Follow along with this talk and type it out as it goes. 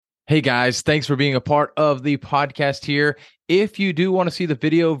Hey guys, thanks for being a part of the podcast here. If you do want to see the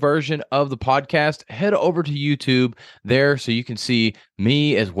video version of the podcast, head over to YouTube there so you can see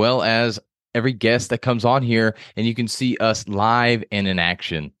me as well as every guest that comes on here and you can see us live and in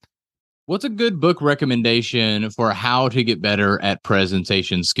action. What's a good book recommendation for how to get better at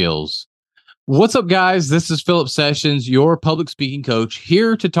presentation skills? What's up, guys? This is Philip Sessions, your public speaking coach,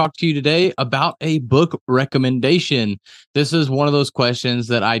 here to talk to you today about a book recommendation. This is one of those questions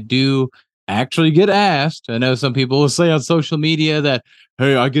that I do actually get asked. I know some people will say on social media that,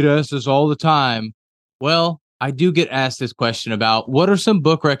 hey, I get asked this all the time. Well, I do get asked this question about what are some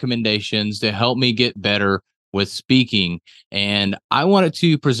book recommendations to help me get better with speaking. And I wanted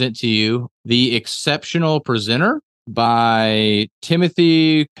to present to you The Exceptional Presenter by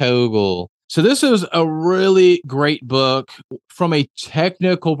Timothy Koegel. So this is a really great book from a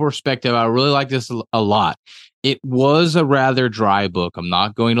technical perspective. I really like this a lot. It was a rather dry book. I'm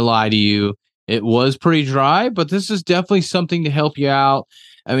not going to lie to you. It was pretty dry, but this is definitely something to help you out.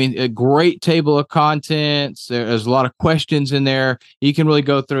 I mean, a great table of contents. There's a lot of questions in there. You can really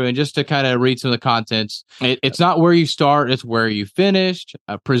go through and just to kind of read some of the contents. It's not where you start, it's where you finished.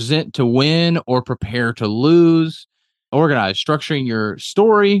 Present to win or prepare to lose. Organize, structuring your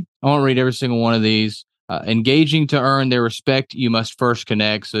story. I won't read every single one of these. Engaging to earn their respect, you must first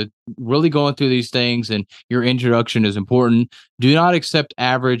connect. So really going through these things and your introduction is important. Do not accept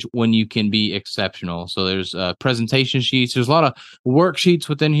average when you can be exceptional. So there's presentation sheets. There's a lot of worksheets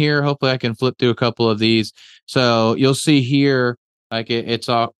within here. Hopefully I can flip through a couple of these. So you'll see here, like it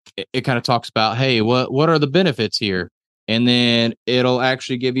kind of talks about, hey, what are the benefits here? And then it'll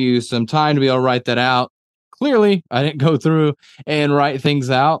actually give you some time to be able to write that out. Clearly, I didn't go through and write things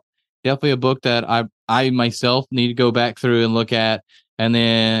out. Definitely a book that I myself need to go back through and look at. And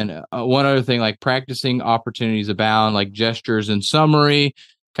then one other thing, like practicing opportunities abound, like gestures and summary,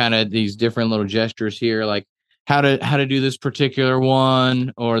 kind of these different little gestures here, like how to do this particular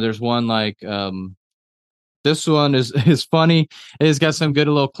one. Or there's one like this one is funny. It's got some good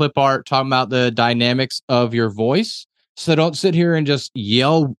little clip art talking about the dynamics of your voice. So don't sit here and just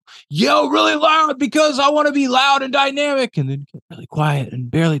yell really loud because I want to be loud and dynamic, and then get really quiet and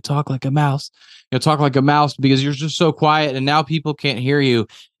barely talk like a mouse. Talk like a mouse because you're just so quiet, and now people can't hear you.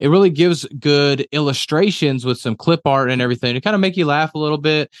 It really gives good illustrations with some clip art and everything to kind of make you laugh a little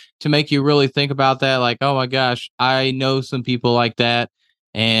bit, to make you really think about that. Like, oh my gosh, I know some people like that.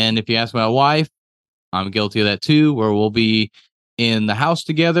 And if you ask my wife, I'm guilty of that too, where we'll be in the house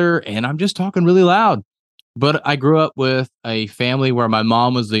together and I'm just talking really loud. But I grew up with a family where my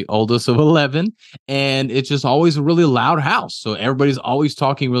mom was the oldest of 11, and it's just always a really loud house. So everybody's always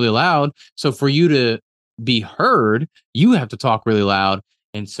talking really loud. So for you to be heard, you have to talk really loud.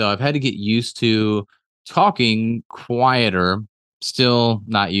 And so I've had to get used to talking quieter. Still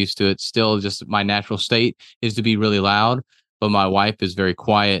not used to it. Still just my natural state is to be really loud, but my wife is very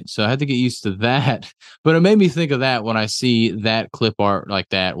quiet. So I had to get used to that. But it made me think of that when I see that clip art like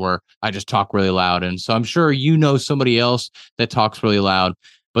that, where I just talk really loud. And so I'm sure you know somebody else that talks really loud.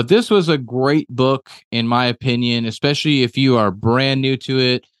 But this was a great book, in my opinion, especially if you are brand new to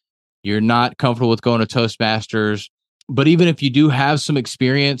it. You're not comfortable with going to Toastmasters. But even if you do have some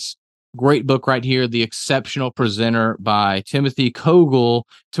experience, great book right here, The Exceptional Presenter by Timothy Koegel,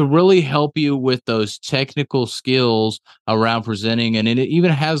 to really help you with those technical skills around presenting. And it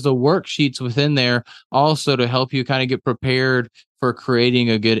even has the worksheets within there also to help you kind of get prepared for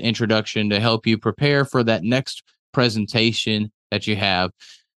creating a good introduction, to help you prepare for that next presentation that you have.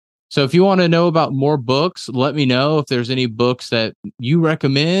 So if you want to know about more books, let me know if there's any books that you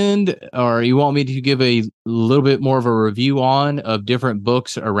recommend or you want me to give a little bit more of a review on of different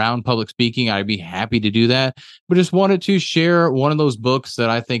books around public speaking. I'd be happy to do that. But just wanted to share one of those books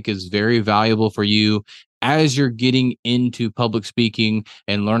that I think is very valuable for you as you're getting into public speaking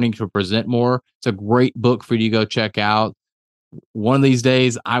and learning to present more. It's a great book for you to go check out. One of these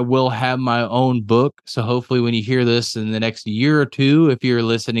days, I will have my own book. So hopefully when you hear this in the next year or two, if you're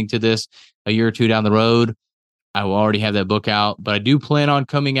listening to this a year or two down the road, I will already have that book out. But I do plan on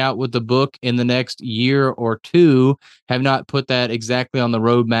coming out with the book in the next year or two. Have not put that exactly on the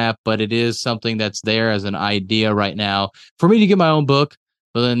roadmap, but it is something that's there as an idea right now for me to get my own book.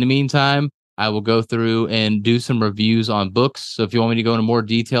 But in the meantime, I will go through and do some reviews on books. So if you want me to go into more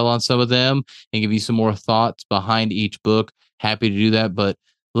detail on some of them and give you some more thoughts behind each book, happy to do that. But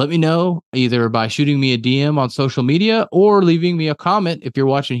let me know either by shooting me a DM on social media or leaving me a comment if you're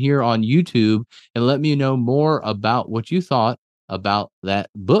watching here on YouTube, and let me know more about what you thought about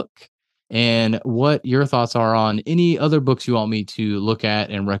that book and what your thoughts are on any other books you want me to look at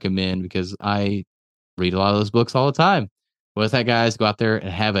and recommend, because I read a lot of those books all the time. With that, guys, go out there and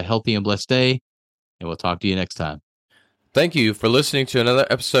have a healthy and blessed day, and we'll talk to you next time. Thank you for listening to another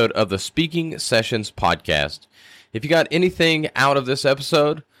episode of the Speaking Sessions podcast. If you got anything out of this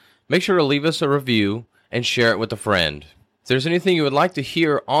episode, make sure to leave us a review and share it with a friend. If there's anything you would like to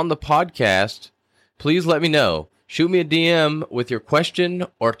hear on the podcast, please let me know. Shoot me a DM with your question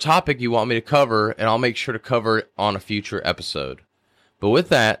or topic you want me to cover, and I'll make sure to cover it on a future episode. But with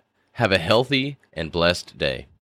that, have a healthy and blessed day.